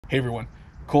Hey everyone,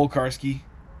 Cole Karski,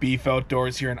 Beef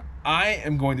Outdoors here, and I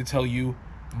am going to tell you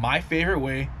my favorite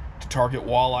way to target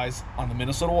walleyes on the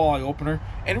Minnesota Walleye Opener,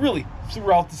 and really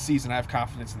throughout the season. I have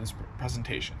confidence in this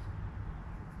presentation.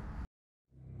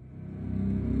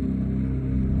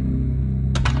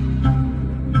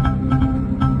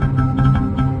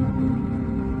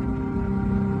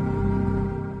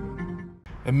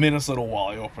 The Minnesota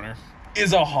Walleye Opener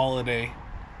is a holiday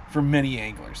for many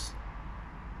anglers.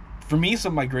 For me,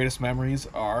 some of my greatest memories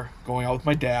are going out with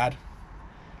my dad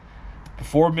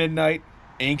before midnight,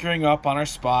 anchoring up on our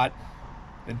spot,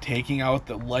 then taking out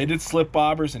the lighted slip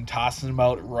bobbers and tossing them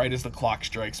out right as the clock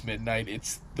strikes midnight.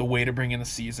 It's the way to bring in the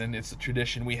season. It's a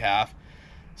tradition we have.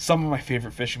 Some of my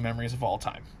favorite fishing memories of all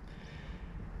time.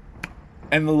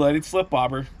 And the lighted slip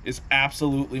bobber is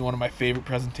absolutely one of my favorite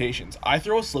presentations. I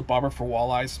throw a slip bobber for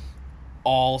walleyes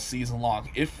all season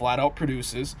long. It flat out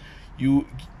produces. You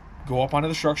go up onto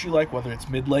the structure you like, whether it's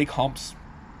mid-lake humps,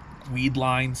 weed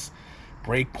lines,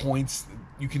 break points.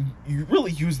 You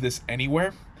really use this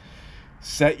anywhere.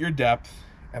 Set your depth,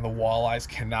 and the walleyes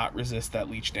cannot resist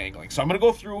that leech dangling. So I'm going to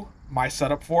go through my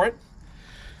setup for it.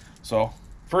 So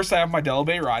first I have my Delaware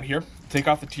Bay rod here. Take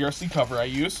off the TRC cover I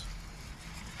use.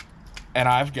 And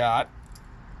I've got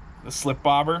the slip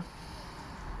bobber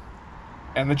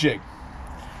and the jig.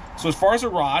 So as far as a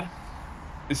rod,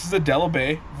 this is a Delaware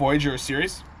Bay Voyager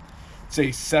series. It's a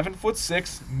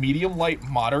 7'6" medium light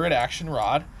moderate action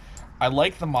rod. I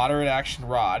like the moderate action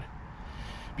rod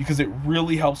because it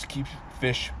really helps keep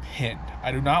fish pinned.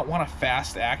 I do not want a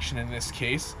fast action in this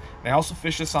case. And I also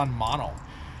fish this on mono.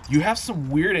 You have some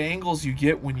weird angles you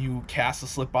get when you cast the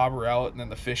slip bobber out and then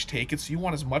the fish take it, so you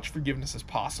want as much forgiveness as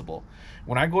possible.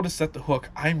 When I go to set the hook,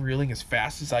 I'm reeling as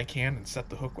fast as I can and set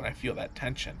the hook when I feel that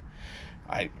tension.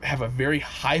 I have a very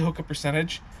high hookup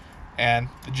percentage, and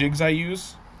the jigs I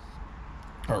use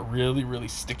are really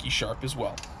sticky sharp as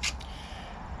well.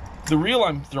 The reel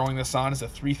I'm throwing this on is a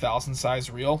 3000 size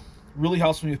reel. Really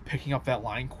helps me with picking up that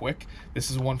line quick. This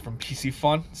is one from PC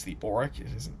Fun. It's the Auric. It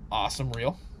is an awesome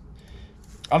reel.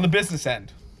 On the business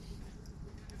end,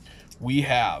 we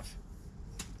have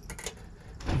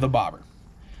the bobber.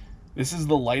 This is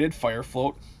the lighted fire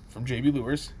float from JB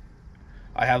Lures.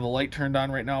 I have the light turned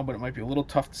on right now, but it might be a little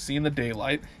tough to see in the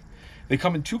daylight. They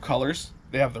come in two colors.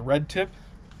 They have the red tip,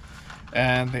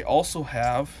 and they also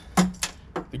have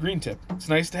the green tip. It's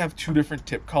nice to have two different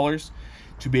tip colors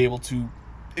to be able to,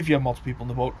 if you have multiple people in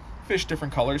the boat, fish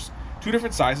different colors. Two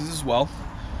different sizes as well.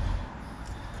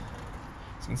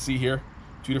 As you can see here,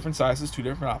 two different sizes, two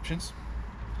different options.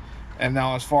 And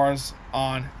now as far as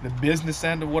on the business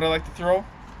end of what I like to throw,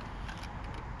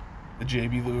 the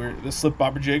JB Lure, the slip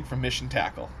bobber jig from Mission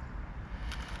Tackle.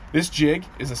 This jig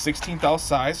is a 16th ounce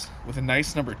size with a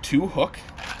nice number 2 hook.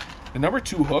 The number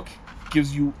 2 hook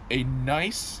gives you a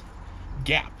nice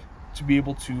gap to be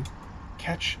able to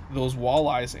catch those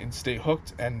walleyes and stay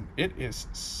hooked, and it is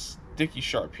sticky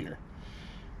sharp here.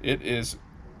 It is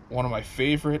one of my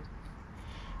favorite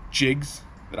jigs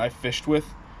that I fished with.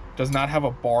 Does not have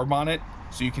a barb on it,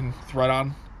 so you can thread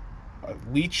on a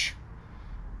leech,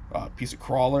 a piece of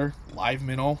crawler, live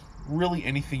minnow, really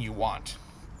anything you want.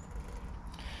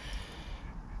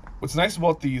 What's nice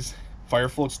about these fire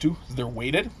floats too is they're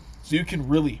weighted, so you can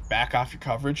really back off your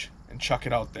coverage and chuck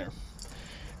it out there.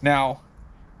 Now,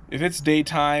 if it's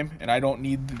daytime and I don't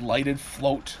need the lighted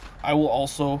float, I will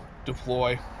also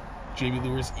deploy JB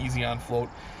Lures Easy On Float.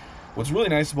 What's really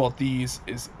nice about these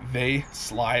is they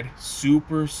slide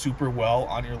super well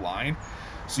on your line,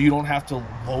 so you don't have to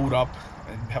load up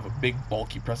and have a big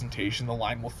bulky presentation. The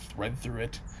line will thread through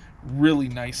it really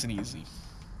nice and easy.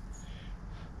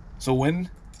 So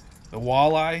when the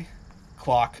walleye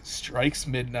clock strikes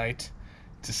midnight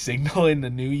to signal in the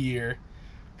new year,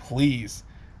 please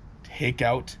take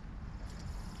out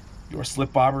your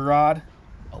slip bobber rod,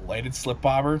 a lighted slip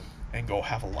bobber, and go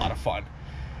have a lot of fun.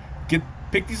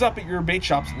 Pick these up at your bait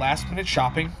shops. Last minute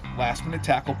shopping, last minute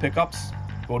tackle pickups.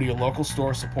 Go to your local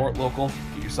store, support local,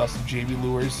 get yourself some JB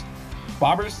Lures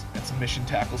bobbers and some Mission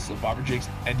Tackle slip bobber jigs,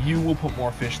 and you will put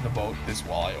more fish in the boat this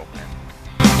walleye opener.